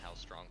insane how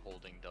strong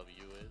holding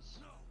W is.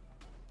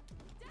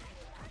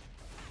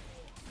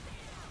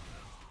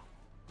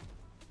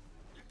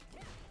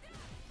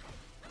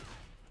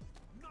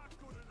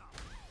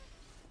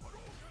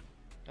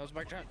 That was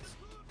my chance.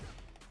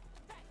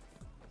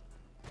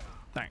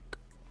 Thank.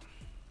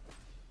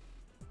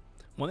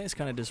 One thing that's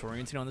kind of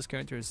disorienting on this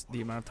character is the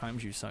amount of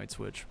times you side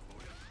switch.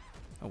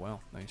 Oh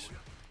wow, nice.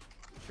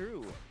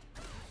 True.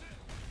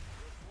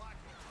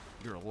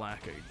 You're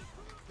lacking.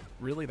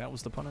 Really? That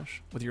was the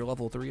punish? With your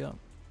level 3 up?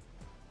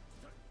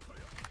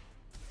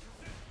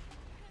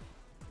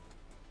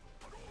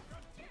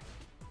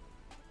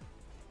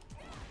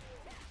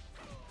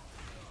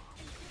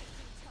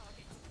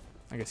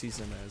 I guess he's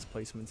in his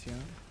placements, yeah.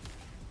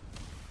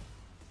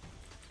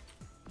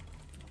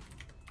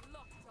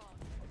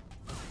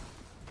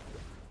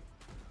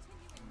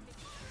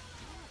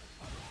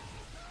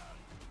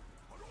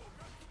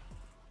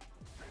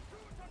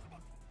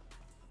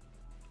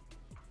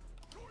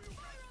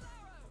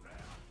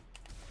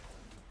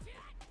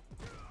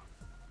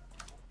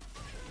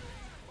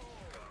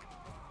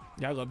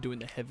 Yeah, I love doing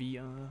the heavy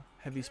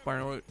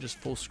spiral, just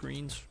full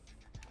screens.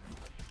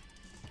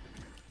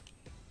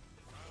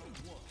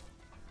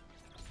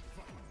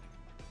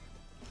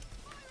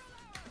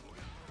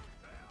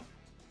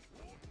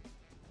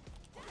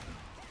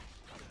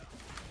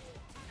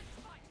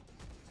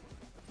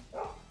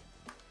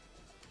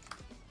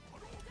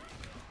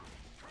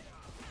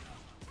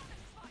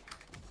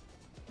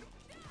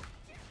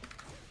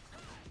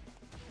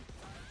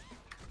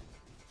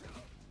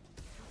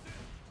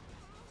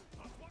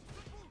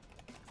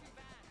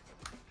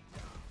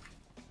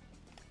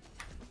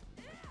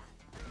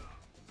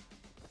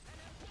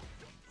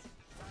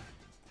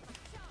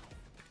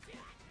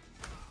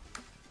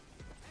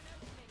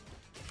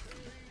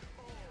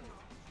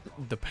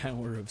 The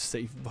power of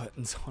save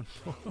buttons on.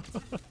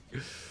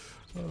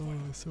 Oh,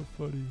 so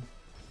funny.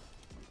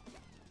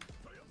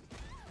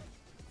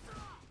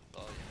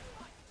 Oh,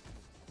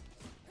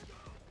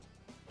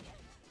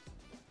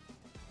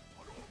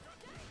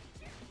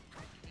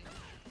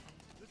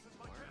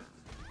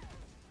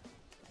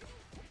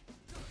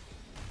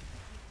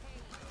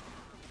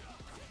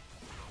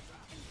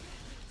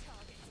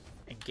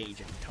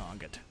 Engaging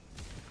target.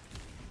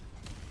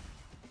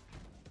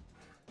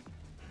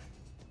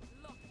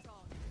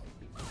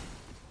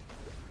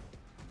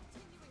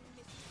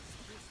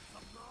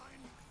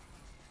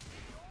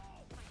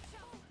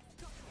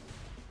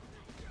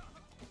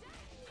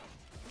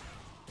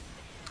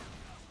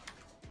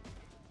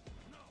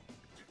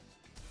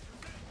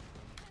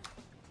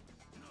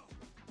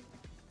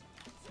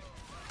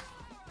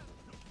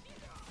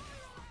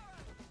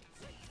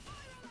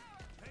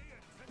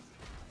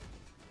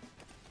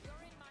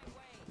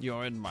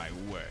 You're in my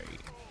way.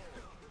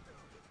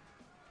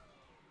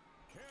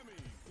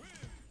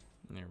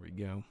 There we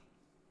go.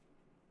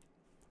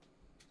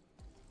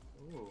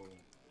 Ooh.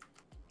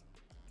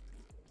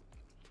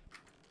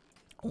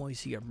 Oh, I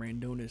see.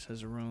 Brandonis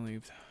has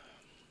arrived.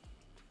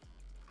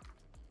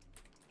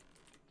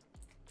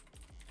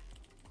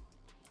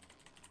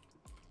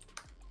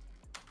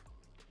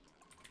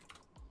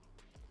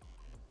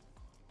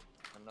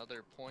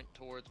 another point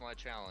towards my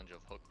challenge of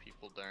hook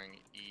people during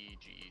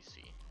EGC.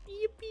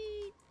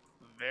 Yippee!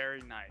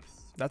 Very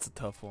nice. That's a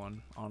tough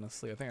one,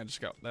 honestly. I think I just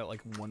got that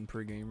like 1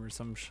 per game or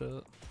some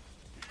shit.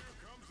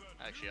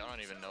 Actually, I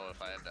don't even know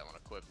if I have that one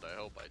equipped. I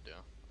hope I do.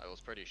 I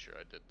was pretty sure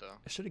I did though.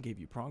 I should have gave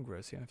you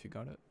progress, yeah, if you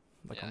got it.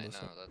 Like Yeah, on I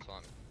this know. That's why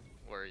I'm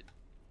worried.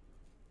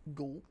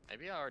 goal.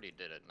 Maybe I already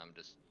did it and I'm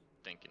just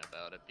thinking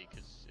about it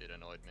because it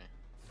annoyed me.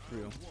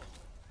 Real.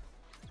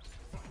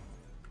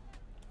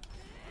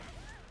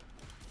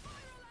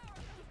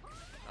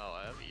 Oh,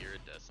 I have a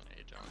iridescent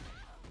age on.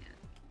 Weird.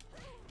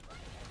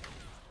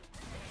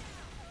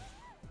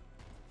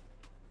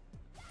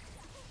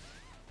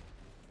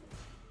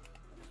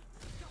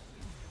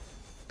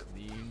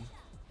 Clean.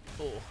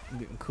 Oh, I'm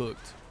getting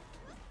cooked.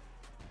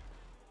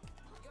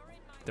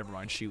 Never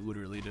mind, she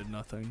literally did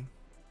nothing.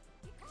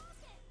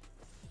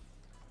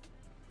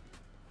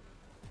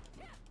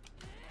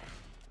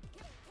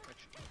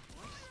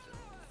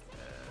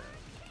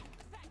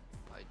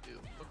 I do.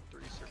 Hook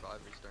 3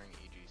 survivors during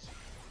EGC.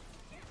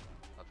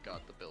 I've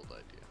got the build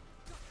idea.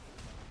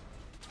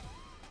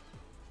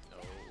 No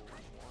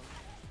one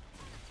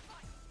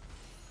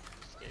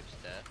escapes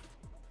death.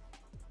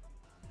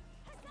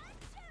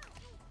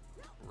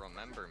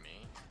 Remember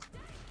me.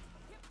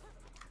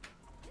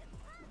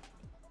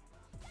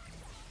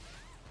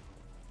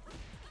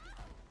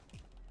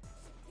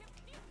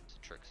 It's a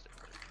trickster.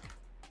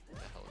 What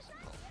the hell is it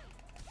called?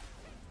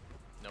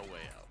 No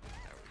way out.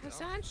 There we go.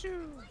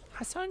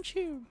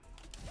 Hasanchu.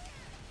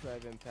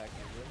 Drive impact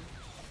again.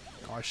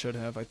 Oh, I should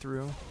have. I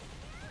threw.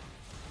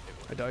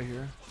 I die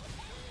here.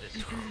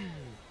 This one.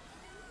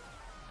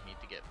 I need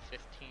to get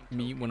 15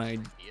 Me when I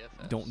tokens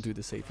for DFS. don't do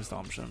the safest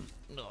option.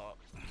 And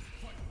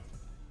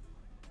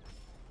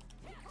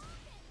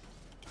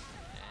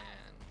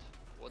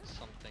what's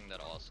something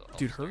that also helps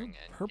Dude, her during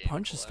her endgame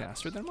punch is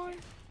collapse? faster than mine.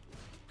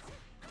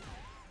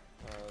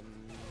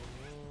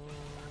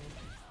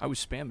 I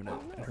was spamming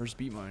it, and hers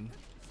beat mine.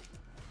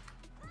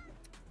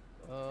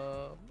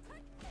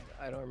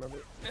 I don't remember.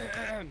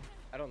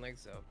 I don't think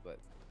so, but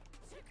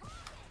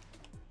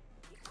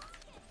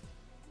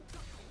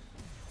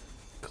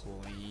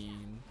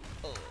Clean.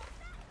 Oh.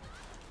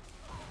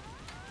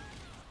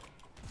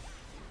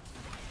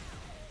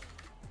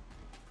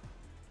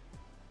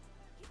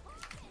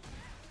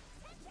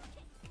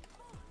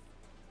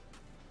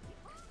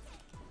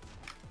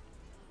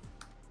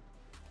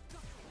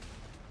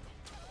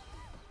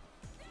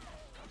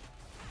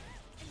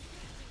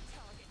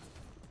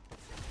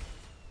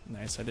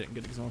 Nice, I didn't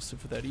get exhausted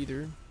for that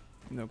either.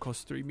 You know, it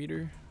costs 3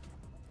 meter.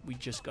 We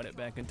just got it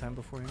back in time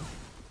beforehand.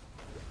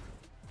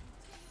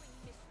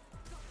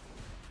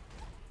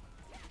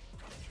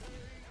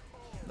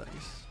 Nice.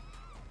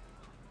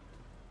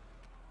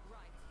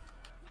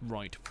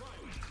 Right.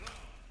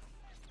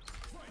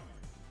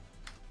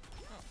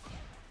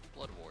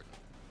 Blood Warden.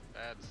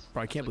 That's.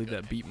 Bro, I that's can't a believe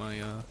good that beat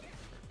my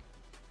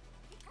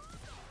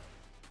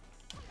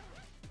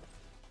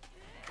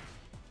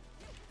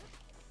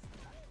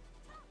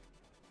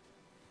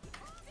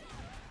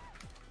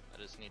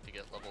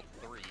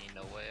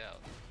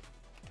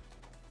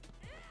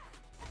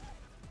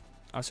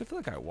I also feel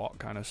like I walk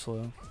kind of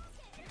slow.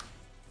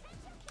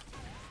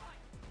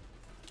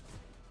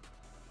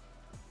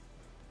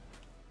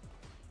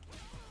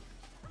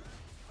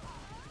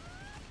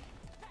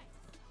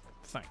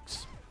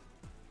 Thanks.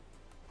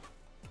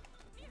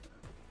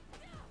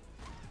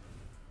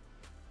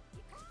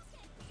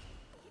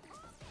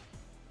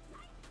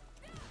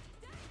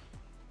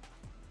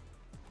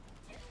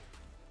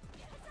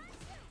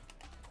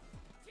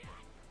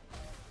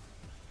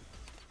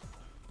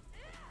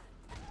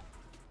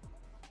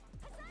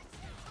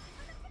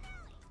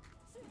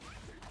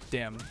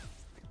 Damn.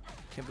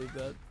 Can't believe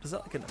that. Is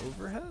that like an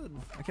overhead?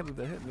 I can't believe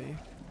that hit me.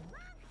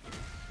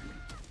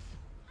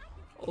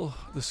 Oh,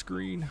 the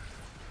screen.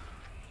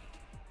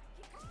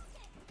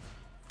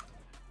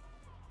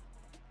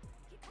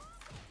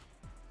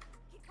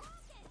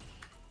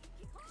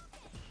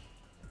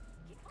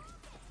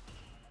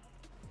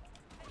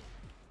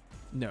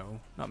 No,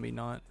 not me,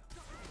 not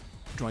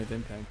drive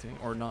impacting,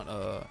 or not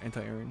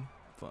anti-airing.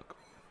 Fuck.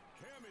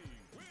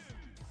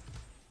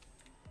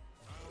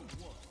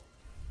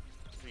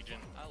 Legion,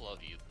 I love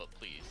you, but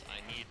please, I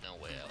need no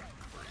way out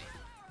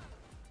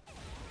free.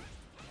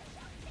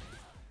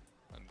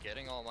 I'm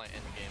getting all my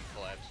endgame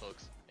collapse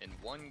hooks in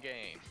one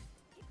game.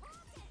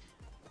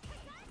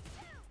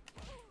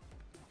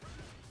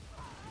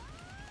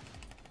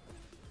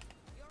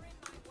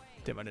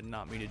 Damn, I did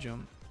not mean to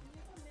jump.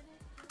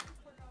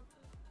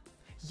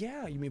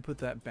 Yeah, you may put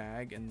that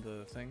bag in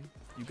the thing.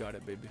 You got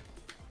it, baby.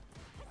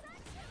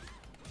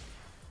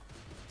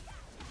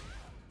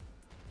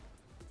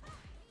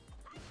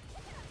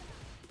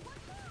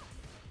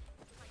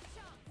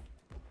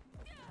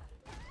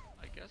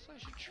 I guess I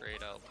should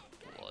trade out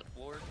Blood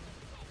Warden.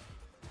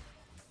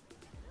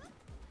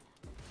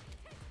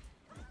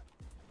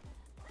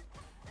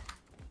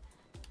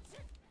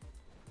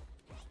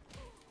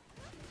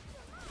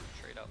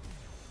 Trade out.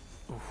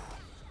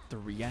 The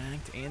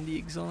react and the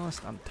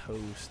exhaust, I'm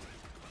toast.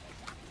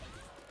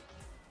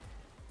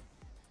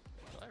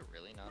 Do I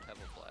really not have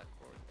a black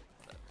board?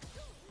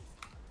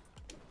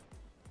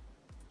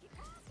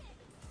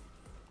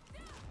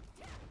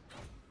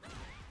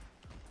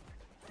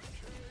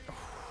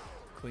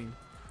 Clean.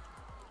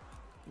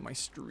 My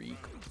streak.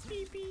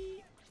 Beep,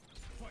 beep.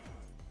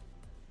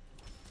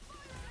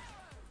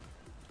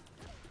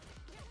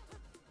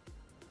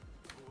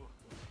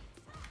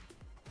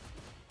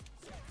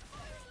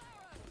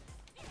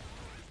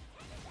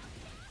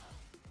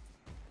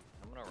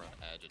 I'm gonna run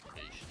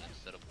Agitation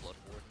instead of Blood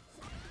Warden.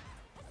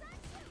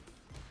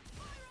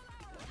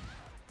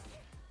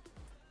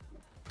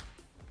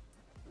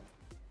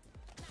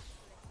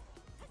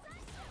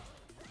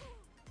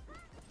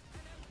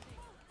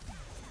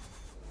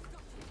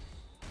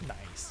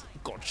 Nice.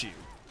 Got you.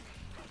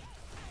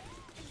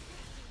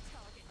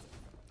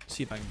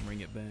 See if I can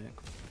bring it back.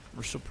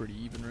 We're still pretty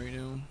even right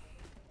now.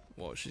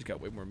 Well, she's got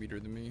way more meter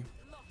than me.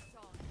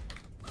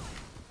 How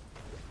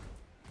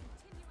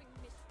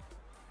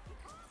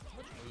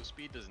much move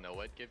speed does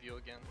Noed give you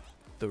again?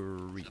 3.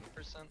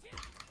 7%?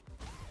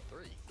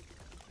 3.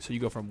 So you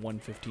go from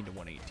 115 to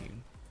 118.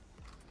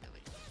 Really?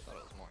 Thought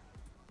it was more.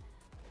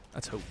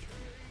 That's hope.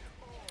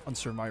 On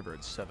Survivor,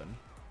 it's 7.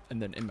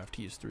 And then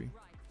MFT is 3.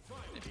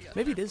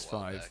 Maybe it is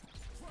 5. back.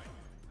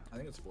 I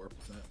think it's 4%.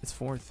 It's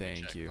 4, Let me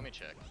thank check, you. Let me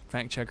check.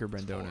 Fact checker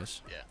It's 4,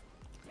 Brandonis. Yeah.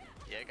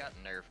 Yeah, it got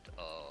nerfed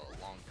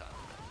a long time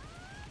ago.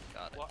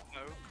 Got it. What?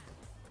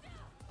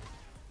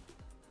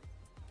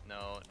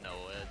 No. No,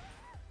 no, it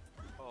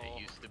Oh.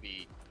 used to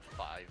be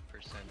 5%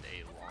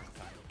 a long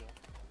time ago.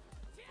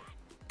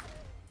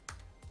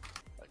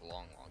 Like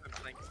long It's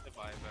time. like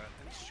Survivor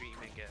and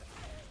streaming it.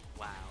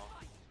 Wow.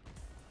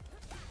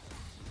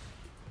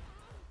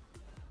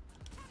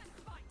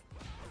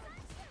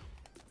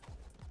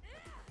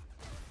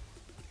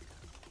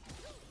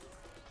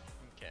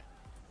 Okay.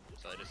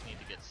 So I just need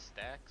to get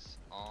stacks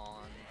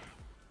on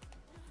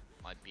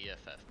my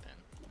BFF pin.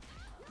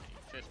 I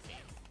need 15.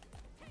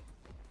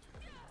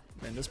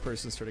 Man, this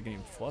person started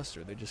getting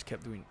flustered. They just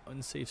kept doing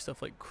unsafe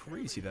stuff like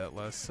crazy that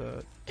last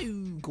set.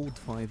 Ooh, gold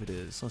 5 it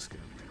is. Let's go.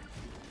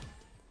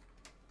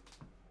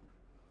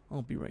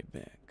 I'll be right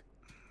back.